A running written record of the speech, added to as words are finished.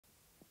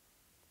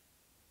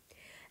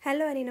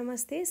Hello अनि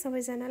नमस्ते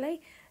सबैजनालाई।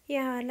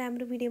 यहाँहरुलाई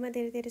हाम्रो भिडियोमा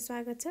धेरै धेरै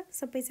स्वागत छ।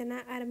 सबैजना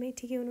आरामै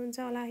ठिकै हुनुहुन्छ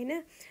होला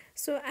हैन।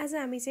 सो आज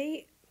हामी चाहिँ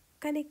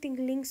कनेक्टिङ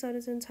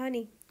लिंक्सहरु जुन छ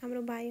नि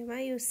हाम्रो बायोमा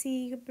यो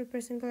CEE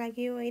प्रिपरेसनको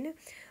लागि हो हैन।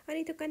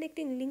 अनि त्यो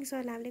कनेक्टिङ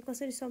लिंक्सहरुलाई हामीले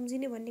कसरी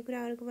सम्झिने भन्ने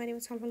कुराहरुको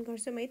बारेमा छलफल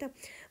गर्छौं है त।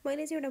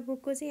 मैले चाहिँ एउटा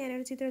बुकको चाहिँ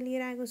यहाँ चित्र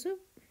लिएर आएको छु।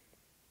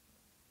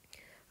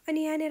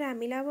 अनि यहाँनेर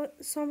हामीले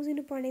अब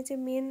सम्झिनु पर्ने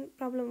चाहिँ मेन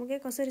प्रब्लम हो के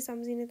कसरी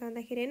सम्झिने त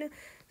भन्दाखेरि हैन।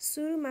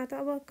 सुरुमा त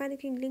अब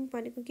कनेक्टिङ लिंक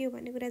भनेको के हो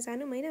भन्ने कुरा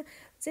जानौं हैन।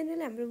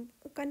 जनरली हाम्रो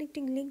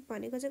कनेक्टिङ लिंक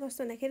भनेको चाहिँ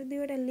कस्तो भन्दाखेरि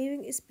दुईवटा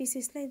लिभिङ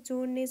स्पिसिसलाई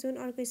जोड्ने जुन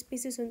अर्को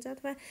स्पिसिस हुन्छ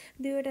अथवा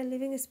दुईवटा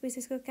लिभिङ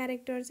स्पिसिसको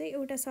क्यारेक्टर चाहिँ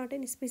एउटा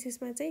सर्टेन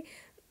स्पिसिसमा चाहिँ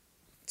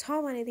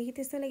छ भनेदेखि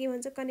त्यसलाई के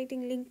भन्छ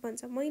कनेक्टिङ लिंक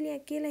भन्छ। मैले यहाँ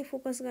केलाई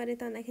फोकस गरे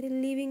त भन्दाखेरि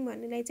लिभिङ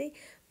भन्नेलाई चाहिँ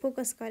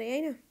फोकस गरे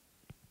हैन।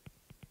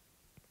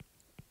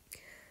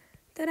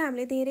 तर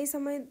हामीले धेरै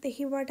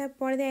समयदेखिबाट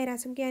पढ्दै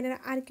आइराछौं कि यहाँनेर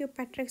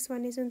आर्कियोप्याट्रिक्स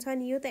भन्ने जुन छ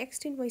नि यो त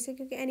एक्सटिन्ट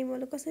भइसक्यो कि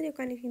एनिमल कसरी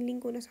कनेक्टिङ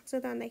लिंक हुन सक्छ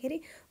त भन्दाखेरि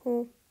हो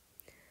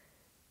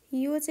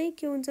यो चाहिँ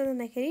के हुन्छ त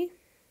भन्दाखेरि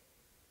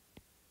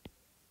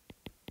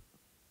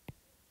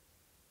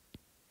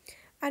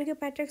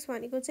आर्कियोप्याट्रिक्स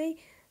भनेको चाहिँ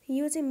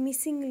यो चाहिँ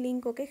मिसिङ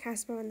लिंक हो के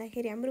खासमा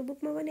भन्दाखेरि हाम्रो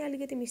बुकमा पनि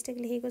अलिकति मिस्टेक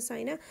लेखेको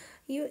छ हैन।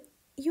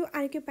 यो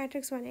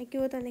आर्कियोप्याट्रिक्स भनेको के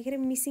हो त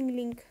भन्दाखेरि मिसिङ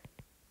लिंक।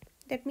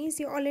 दैट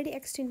मीन्स यो अलरेडी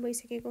एक्सटिन्ट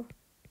भइसकेको।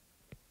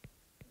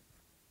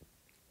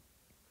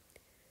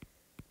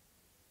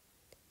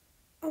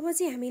 अब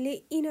चाहिँ हामीले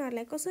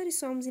यिनीहरुलाई कसरी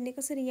सम्झिने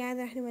कसरी याद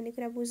राख्ने भन्ने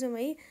कुरा बुझौं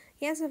है।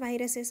 यहाँ छ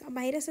भाइरसेस।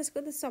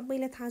 भाइरसेसको त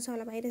सबैलाई थाहा छ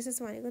होला।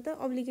 भाइरसेस भनेको त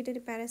अब्लिगेटरी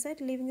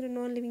प्यारासाइट लिभिङ र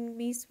नन लिभिङ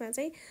बीचमा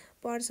चाहिँ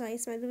पर्छ।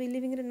 यसमा दुवै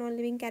लिभिङ र नन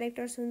लिभिङ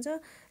क्यारेक्टर्स हुन्छ।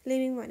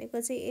 लिभिङ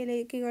भनेको चाहिँ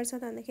यसले के गर्छ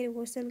त भन्दाखेरि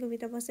होस्ट सेलको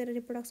भित्र बसेर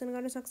रिप्रोडक्सन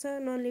गर्न सक्छ।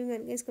 नन लिभिङ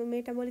भनेको यसको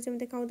मेटाबोलिजम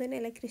देखाउँदैन,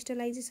 यसलाई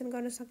क्रिस्टलाइजेसन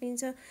गर्न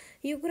सकिन्छ।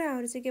 यो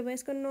कुराहरु चाहिँ के भयो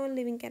यसको नन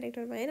लिभिङ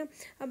क्यारेक्टर भयो हैन।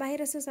 अब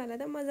भाइरसेसहरुलाई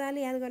त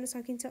मजाले याद गर्न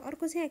सकिन्छ।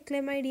 अर्को चाहिँ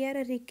क्लेमाइडिया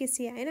र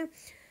रिकेसिया हैन।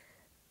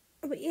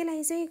 अब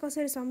यसलाई चाहिँ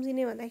कसरी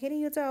सम्झिने भन्दाखेरि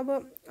यो चाहिँ अब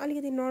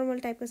अलिकति नर्मल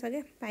टाइपको छ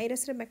के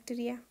भाइरस र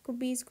ब्याक्टेरियाको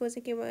बीचको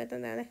चाहिँ के भयो त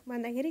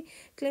भन्दाखेरि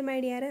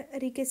क्लेमाइडिया र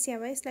रिकेसिया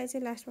भयो। यसलाई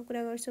चाहिँ लास्टमा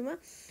कुरा गर्छु म।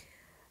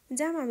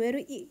 जहाँ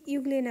हामीहरु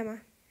युग्लेनामा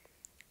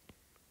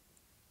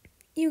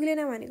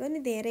युग्लेना भनेको नि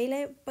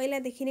धेरैलाई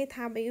पहिलादेखि नै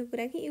थाहा भएको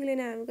कुरा कि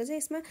युग्लेना भनेको चाहिँ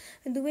यसमा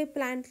दुवै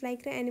प्लान्ट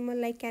लाइक र एनिमल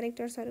लाइक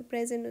क्यारेक्टर्सहरु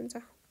प्रेजेन्ट हुन्छ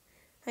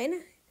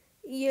हैन।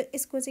 यो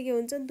यसको चाहिँ के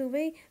हुन्छ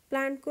दुवै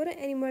प्लान्टको र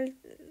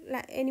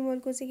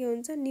एनिमलको चाहिँ के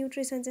हुन्छ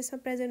न्यूट्रिसन चाहिँ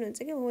सब प्रेजेन्ट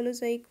हुन्छ के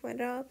होलोजोइक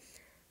भनेर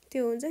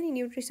त्यो हुन्छ नि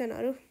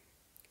न्यूट्रिसनहरु।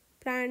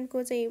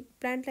 प्लान्टको चाहिँ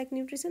प्लान्ट लाइक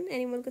न्यूट्रिसन,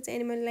 एनिमलको चाहिँ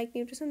एनिमल लाइक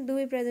न्यूट्रिसन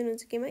दुवै प्रेजेन्ट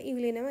हुन्छ केमा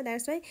युग्लेनामा।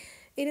 That's why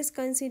it is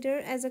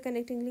considered as a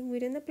connecting link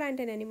between the plant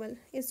and animal.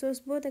 It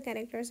shows both the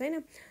characters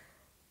हैन।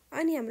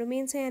 अनि हाम्रो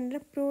मेन छ यहाँनिर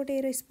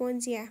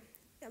प्रोटेरोस्पोन्जिया।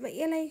 अब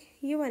यसलाई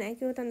यो भनेको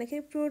के हो त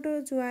भन्दाखेरि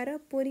प्रोटोजुआ र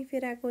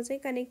पोरिफेराको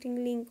चाहिँ कनेक्टिङ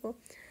लिंक हो।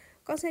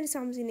 कसरी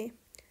सम्झिने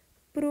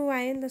प्रो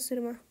आयो नि त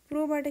सुरुमा।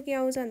 प्रोबाट के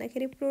आउँछ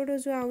भन्दाखेरि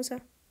प्रोटोजुआ आउँछ।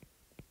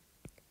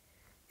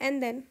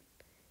 एन्ड देन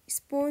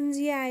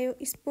स्पोन्जिया आयो।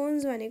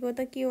 स्पोन्ज भनेको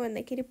त के हो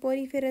भन्दाखेरि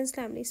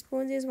पोरिफेरन्सलाई हामीले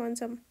स्पोन्जेस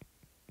भन्छौं।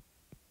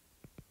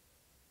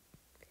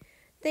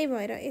 त्यही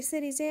भएर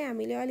यसरी चाहिँ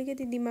हामीले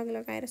अलिकति दिमाग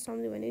लगाएर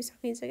सम्झ्यौ भने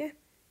सकिन्छ के।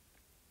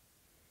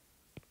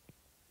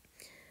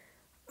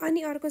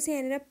 अनि अर्को चाहिँ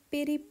यहाँनिर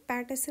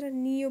पेरिपाटस र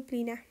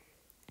नियोप्लिना।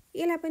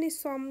 यसलाई पनि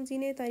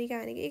सम्झिने तरिका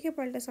भनेको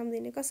एकैपल्ट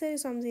सम्झिने। कसरी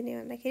सम्झिने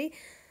भन्दाखेरि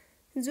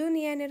जुन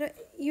यहाँनिर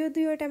यो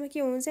दुईवटामा के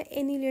हुन्छ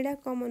एनिलिडा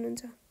कमन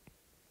हुन्छ।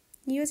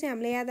 यो चाहिँ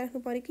हामीले याद राख्नु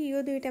पर्यो कि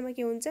यो दुईटामा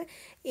के हुन्छ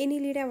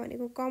एनिलिडा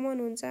भनेको कमन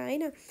हुन्छ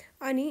हैन।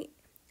 अनि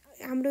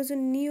हाम्रो जुन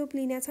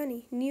नियोप्लिना छ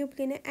नि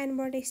नियोप्लिना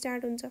एनबाट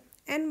स्टार्ट हुन्छ।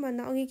 एन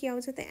भन्दा अघि के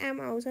आउँछ त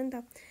एम आउँछ नि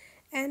त।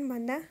 एन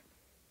भन्दा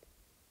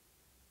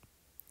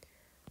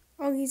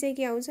अघि चाहिँ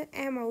के आउँछ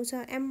एम आउँछ।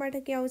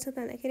 एमबाट के आउँछ त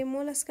भन्दाखेरि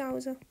मोलस्का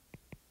आउँछ।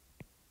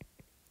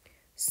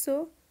 सो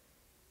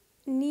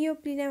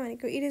नियोप्लिना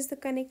भनेको it is the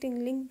connecting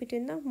link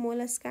between the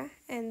Mollusca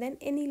and then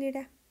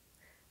Annelida.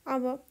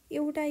 अब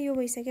एउटा यो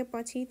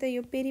भइसकेपछि त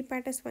यो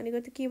पेरिपाटस भनेको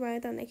त के भयो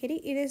त भन्दाखेरि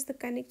it is the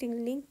connecting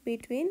link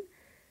between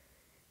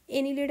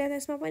Annelida. त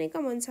यसमा पनि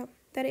कमन छ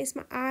तर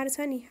यसमा आर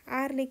छ नि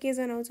आरले के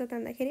जनाउँछ त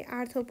भन्दाखेरि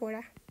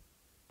आर्थ्रोपोडा।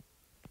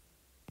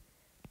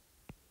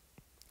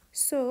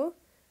 सो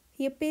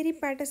यो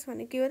पेरिपाटस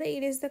भनेको के हो त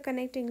it is the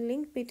connecting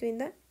link between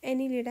the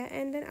Annelida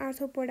and then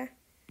arthropoda.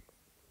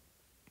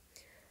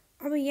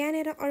 अब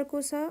यहाँनेर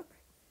अर्को छ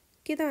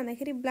के त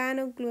भन्दाखेरि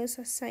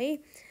ब्लानोग्लोसस छ है।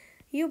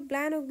 यो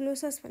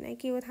ब्लानोग्लोसस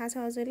भनेको के हो थाहा छ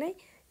हजुरलाई।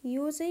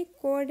 यो चाहिँ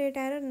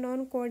कोर्डेटा र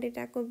नन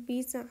कोर्डेटाको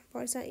बीचमा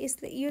पर्छ।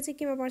 यसले यो चाहिँ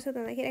केमा पर्छ त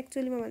भन्दाखेरि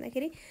एक्चुअलीमा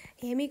भन्दाखेरि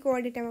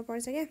हेमिकोर्डेटामा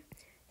पर्छ क्या।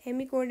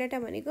 हेमिकोर्डेटा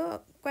भनेको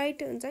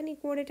क्वाइट हुन्छ नि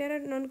कोर्डेटा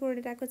र नन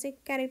कोर्डेटाको चाहिँ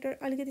क्यारेक्टर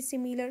अलिकति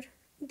सिमिलर।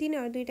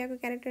 तिनीहरु दुईटाको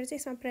क्यारेक्टर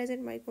चाहिँ यसमा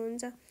प्रेजेन्ट भएको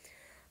हुन्छ।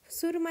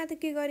 सुरुमा त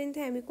के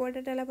गरिन्थ्यो हामी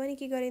कोर्डेटालाई पनि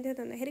के गरिन्थ्यो त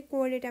भन्दाखेरि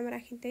कोर्डेटामा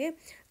राखिन्थ्यो के।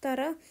 तर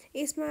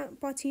यसमा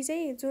पछि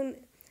चाहिँ जुन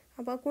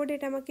अब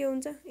कोर्डेटामा के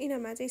हुन्छ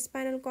यिनीहरुमा चाहिँ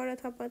स्पाइनल कर्ड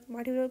अथवा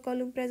भर्टिब्रल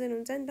कलम प्रेजेन्ट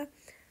हुन्छ नि त।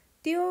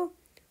 त्यो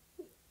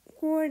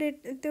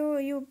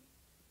यो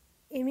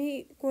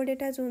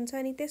हेमिकोडेटा जो हुन्छ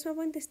अनि त्यसमा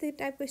पनि त्यस्तै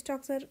टाइपको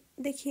स्ट्रक्चर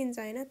देखिन्छ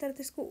हैन, तर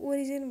त्यसको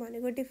ओरिजिन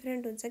भनेको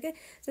डिफरेन्ट हुन्छ के।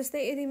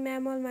 जस्तै यदि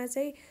म्यामलमा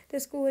चाहिँ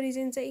त्यसको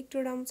ओरिजिन चाहिँ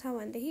इक्टोडर्म छ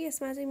भनेदेखि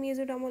यसमा चाहिँ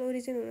मेजोडर्मल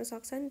ओरिजिन हुन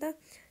सक्छ नि त,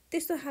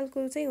 त्यस्तो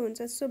खालको चाहिँ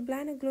हुन्छ। सो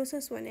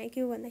ब्लानोग्लोसस भने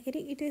के हो भन्दाखेरि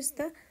it is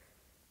the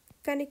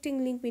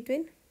connecting link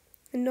between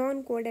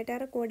non कोडेटा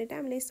र कोडेटा।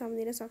 हामीले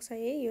सम्झिन सक्छ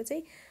है यो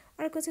चाहिँ।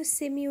 अर्को चाहिँ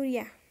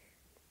सेम्युरिया,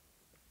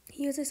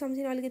 यो चाहिँ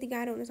सम्झिन अलिकति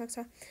गाह्रो हुनसक्छ।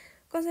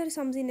 कसरी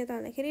सम्झिने त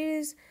भन्दाखेरि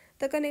it is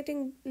the connecting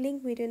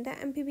link between the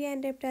Amphibia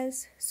and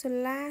reptiles. So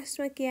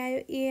लास्टमा के आयो,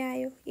 ए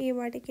आयो,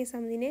 एबाट के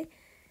सम्झिने,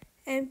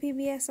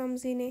 एम्फिबिया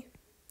सम्झिने।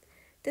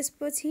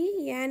 त्यसपछि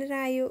यहाँनिर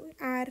आयो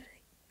आर,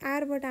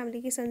 आरबाट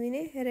हामीले के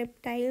सम्झिने,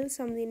 रेप्टाइल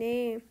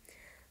सम्झिने।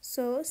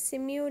 सो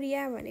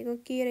सेम्युरिया भनेको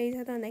के रहेछ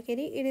त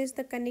भन्दाखेरि it is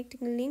the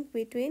connecting link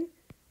between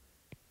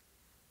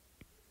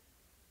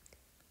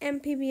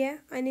Amphibia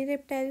अनि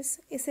रेप्टाइल्स,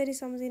 यसरी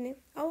सम्झिने।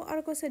 अब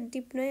अर्को छ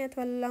डिप्नोइ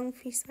अथवा लङ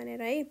फिस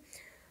भनेर है।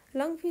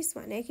 लङ फिस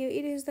भनेको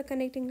it is the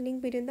connecting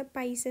link between the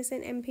Pisces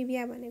and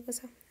Amphibia भनेको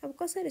छ। अब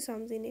कसरी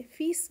सम्झिने,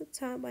 फिस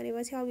छ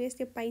भनेपछि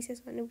अभियसली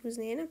पाइसेस भन्ने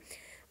बुझ्ने हैन।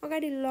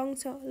 अगाडि लङ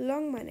छ,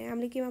 लङ भने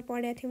हामीले केमा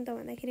पढेका थियौँ त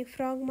भन्दाखेरि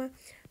फ्रगमा,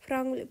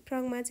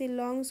 फ्रगमा चाहिँ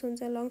लङ्स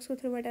हुन्छ, लङ्सको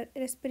थ्रुबाट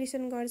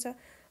रेस्पिरेसन गर्छ।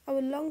 अब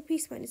लङ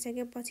फिस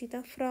भनिसकेपछि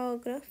त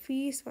फ्रग र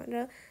फिस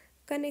भनेर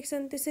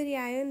कनेक्सन त्यसरी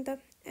आयो नि त।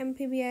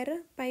 एम्फिबिया र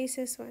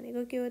पाइसेस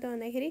भनेको के हो त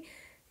भन्दाखेरि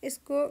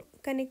यसको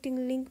कनेक्टिङ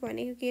लिङ्क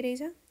भनेको के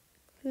रहेछ,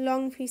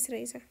 लङ फिस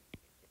रहेछ।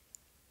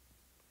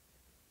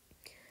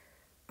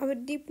 अब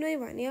डिप्नोइ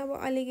भने अब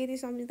अलिकति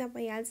सम्झिँदा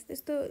भइहाल्छ,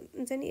 त्यस्तो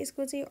हुन्छ नि।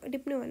 यसको चाहिँ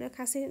डिप्नोइ भनेर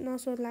खासै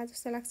नसोध्ला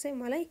जस्तो लाग्छ है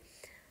मलाई,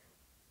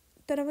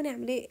 तर पनि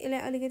हामीले यसलाई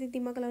अलिकति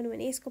दिमाग लगाउनु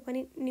भने यसको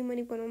पनि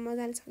निमोनिक बनाउन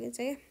मजाले सकिन्छ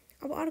क्या।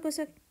 अब अर्को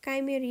छ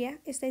काइमेरिया,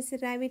 यसलाई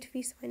चाहिँ ऱ्याबिट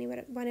फिस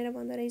भनेर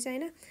भन्दो रहेछ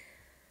हैन।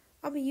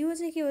 अब यो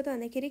चाहिँ के हो त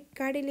भन्दाखेरि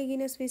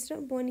कार्टिलेजिनस फिस र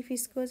बोनी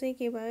फिसको चाहिँ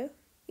के भयो,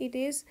 इट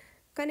इज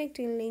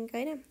कनेक्टिङ लिङ्क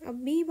हैन। अब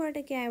बीबाट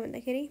के आयो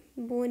भन्दाखेरि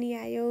बोनी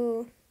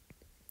आयो।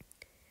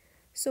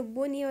 सो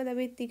बोनी आउँदा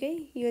बित्तिकै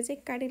यो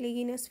चाहिँ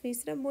कार्टिलेजिनस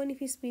फिस र बोनी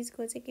फिस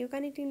बिचको चाहिँ के हो,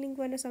 कनेक्टिङ लिङ्क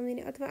भनेर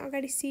सम्झिने। अथवा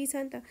अगाडि सी छ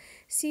नि त,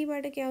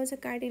 सीबाट के आउँछ,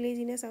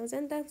 कार्टिलेजिनस आउँछ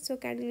नि त। सो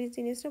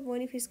कार्टिलेजिनस र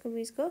बोनी फिसको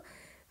बिचको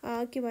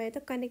के भयो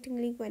त, कनेक्टिङ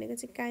लिङ्क भनेको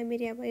चाहिँ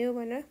काइमेरिया भयो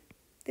भनेर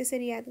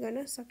त्यसरी याद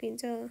गर्न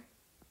सकिन्छ।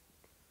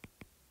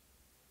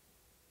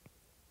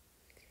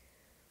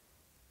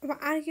 अब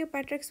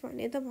आर्कियोप्याट्रिक्स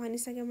भन्ने त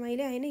भनिसकेँ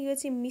मैले हैन। यो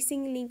चाहिँ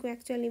मिसिङ लिङ्क हो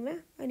एक्चुअलीमा,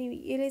 अनि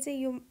यसले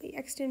चाहिँ यो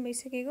एक्सटेन्ड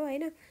भइसकेको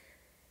हैन।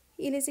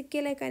 यसले चाहिँ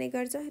केलाई कनेक्ट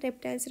गर्छ,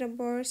 रेप्टाइल्स र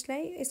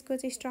बर्ड्सलाई। यसको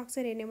चाहिँ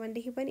स्ट्रक्चर हेर्ने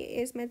भनेदेखि पनि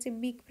यसमा चाहिँ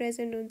बिग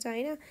प्रेजेन्ट हुन्छ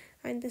हैन।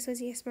 अनि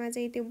त्यसपछि यसमा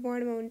चाहिँ त्यो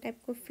बर्डमा हुने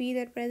टाइपको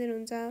फिदर प्रेजेन्ट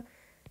हुन्छ,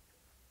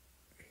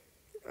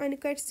 अनि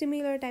क्वाइट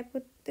सिमिलर टाइपको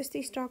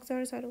त्यस्तै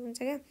स्ट्रक्चर्सहरू हुन्छ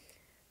क्या।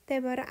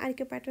 त्यही भएर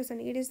आर्कियोप्याट्रिक्स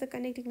भनेको it is the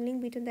connecting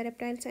link between the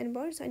reptiles and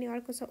birds. अनि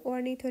अर्को छ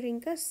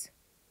ornithorhynchus,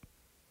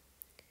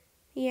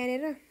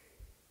 यहाँनिर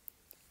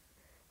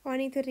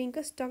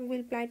ornithorhynchus,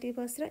 डकबिल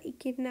प्लाटिपस र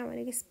इकिडना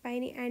भनेको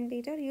स्पाइनी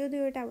एन्टेटर। यो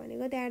दुईवटा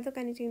भनेको they are the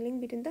connecting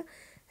link between the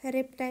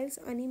reptiles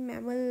अनि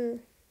म्यामल।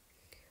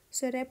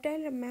 सो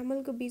रेप्टाइल र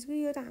म्यामलको बिचको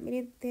यो त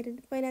हामीले धेरै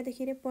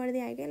पहिलादेखि नै पढ्दै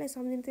आयो क्या। यसलाई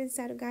सम्झिनु त्यति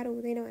साह्रो गाह्रो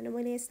हुँदैन भनेर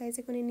मैले यसलाई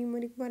चाहिँ कुनै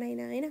निमोनिक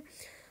बनाइनँ हैन।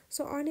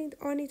 सो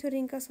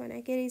ornithorhynchus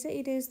भनेको के रहेछ,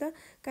 it is the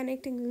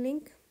connecting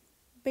link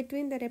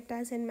between the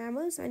reptiles and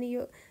mammals. अनि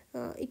यो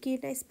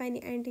इकिडना स्पाइनी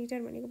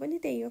एन्टेटर भनेको पनि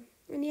त्यही हो।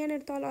 अनि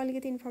यहाँनिर तल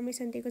अलिकति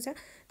इन्फर्मेसन दिएको छ,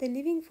 the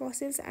living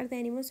fossils are the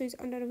animals which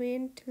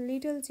अन्डरवेन्ट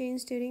little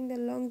change during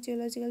the long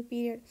geological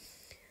period.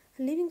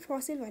 Living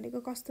फसिल भनेको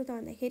कस्तो त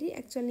भन्दाखेरि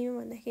एक्चुअलीमा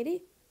भन्दाखेरि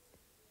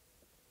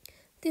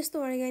त्यस्तो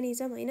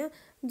अर्गानिजम हैन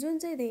जुन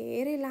चाहिँ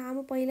धेरै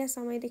लामो पहिला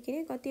समयदेखि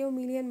नै, कति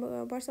मिलियन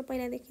वर्ष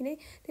पहिलादेखि नै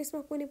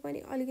त्यसमा कुनै पनि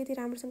अलिकति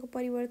राम्रोसँग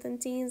परिवर्तन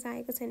चेन्ज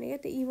आएको छैन क्या,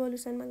 त्यो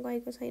इभोल्युसनमा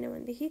गएको छैन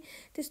भनेदेखि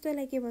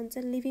त्यस्तोलाई के भन्छ,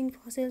 लिभिङ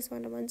फसिल्स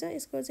भनेर भन्छ।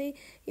 यसको चाहिँ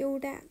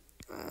एउटा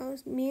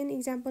मेन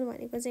इक्जाम्पल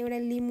भनेको चाहिँ एउटा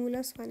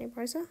लिमुलस भन्ने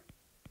पर्छ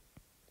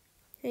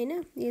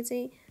हैन। यो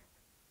चाहिँ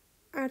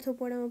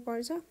आर्थ्रोपोडामा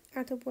पर्छ,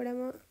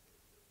 आर्थ्रोपोडामा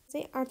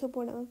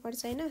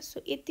पर्छ हैन।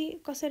 सो यति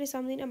कसरी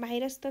सम्झिने,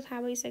 भाइरस त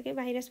थाहा भइसक्यो,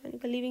 भाइरस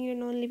भनेको लिभिङ र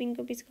नन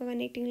लिभिङको बिचको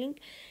कनेक्टिङ लिङ्क।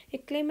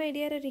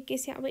 क्लेमाइडिया र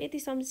रिकेसिया, अब यति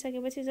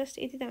सम्झिसकेपछि जस्ट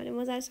यति त हामीले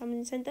मजाले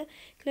सम्झिन्छ नि त।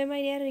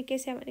 क्लेमाइडिया र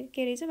रिकेसिया भनेको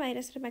के रहेछ,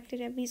 भाइरस र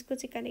ब्याक्टेरिया बिचको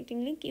चाहिँ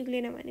कनेक्टिङ लिङ्क।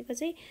 युग्लेना भनेको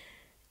चाहिँ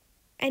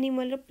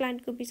एनिमल र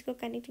प्लान्टको बिचको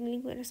कनेक्टिङ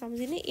लिङ्क भनेर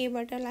सम्झिने।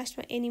 एबाट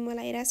लास्टमा एनिमल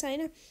आइरहेछ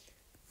हैन।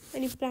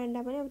 अनि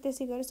प्लान्टलाई पनि अब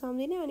त्यसै गरेर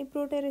सम्झिने। अनि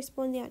प्रोटो र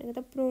स्पोन्जिया भनेको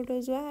त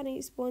प्रोटोजुआ अनि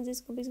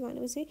स्पोन्जेसको बिच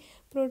भनेपछि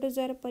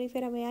प्रोटोजुआ र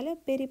परिफेरा भइहाल्यो।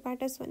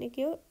 पेरिपाटस भनेको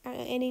के हो,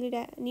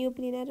 एनिलिडा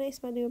नियोप्लिना, र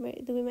यसमा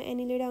दुवैमा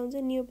एनिलिडा हुन्छ,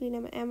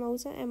 नियोप्लिनामा एम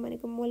आउँछ, एम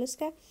भनेको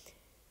मोलस्का।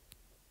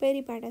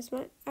 पेरिपाटसमा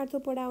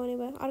आर्थ्रोपोडा आउने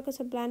भयो। अर्को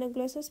छ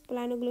ब्लानोग्लोसस,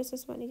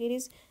 ब्लानोग्लोसस भनेको इट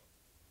इज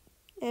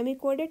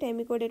हेमिकोडेट,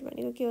 हेमिकोडेट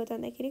भनेको के हो त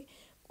भन्दाखेरि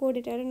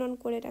कोडेटा र नन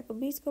कोडेटाको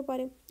बिचको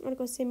पर्यो।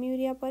 अर्को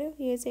सेम्युरिया पर्यो,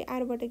 यो चाहिँ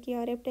आरबाट के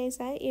हो,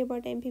 रेप्टाइल्स आयो,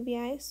 एबाट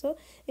एम्फिबिया आयो। So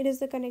it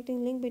is the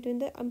connecting link between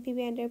the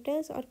Amphibia and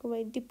reptiles. अर्को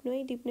भयो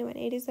डिप्नोइ, डिप्नोइ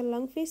भने it is the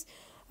long fees.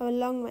 अब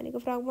लङ भनेको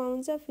फ्रगमा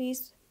हुन्छ, फिस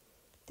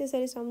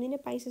त्यसरी सम्झिने,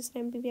 पाइसेस र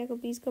एम्फिबियाको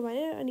बिचको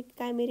भनेर। अनि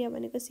काइमेरिया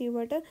भनेको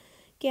सीबाट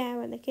के आयो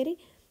भन्दाखेरि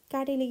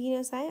काटेले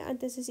गिनस आयो अनि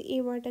त्यसपछि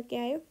एबाट के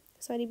आयो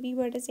सरी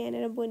बीबाट चाहिँ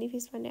यहाँनिर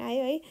बोनीफिस भन्ने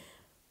आयो है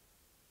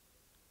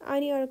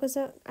अनि अर्को छ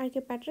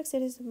आर्कियोप्याट्रिक्स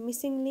इट इज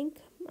मिसिङ लिङ्क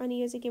अनि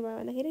यो चाहिँ के भयो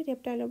भन्दाखेरि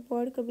रेप्टाइल र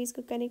बर्डको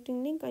बिचको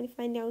कनेक्टिङ लिङ्क अनि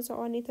फाइनली आउँछ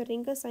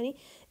अर्निथोरिङ्कस अनि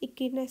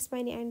इक्विडना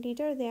spiny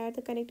एन्टिटर they are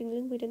the connecting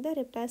link between the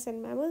reptiles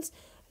and mammals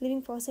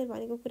living फसिल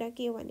भनेको कुरा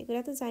के हो भन्ने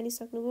कुरा त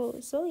जानिसक्नुभयो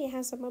सो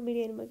यहाँसम्म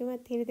भिडियो हेर्नुभएकोमा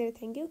धेरै धेरै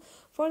थ्याङ्क यू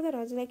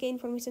फर्दर हजुरलाई केही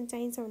इन्फर्मेसन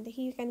चाहिन्छ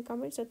भनेदेखि you can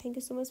comment so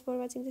thank you so much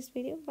for watching this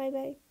video by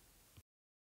by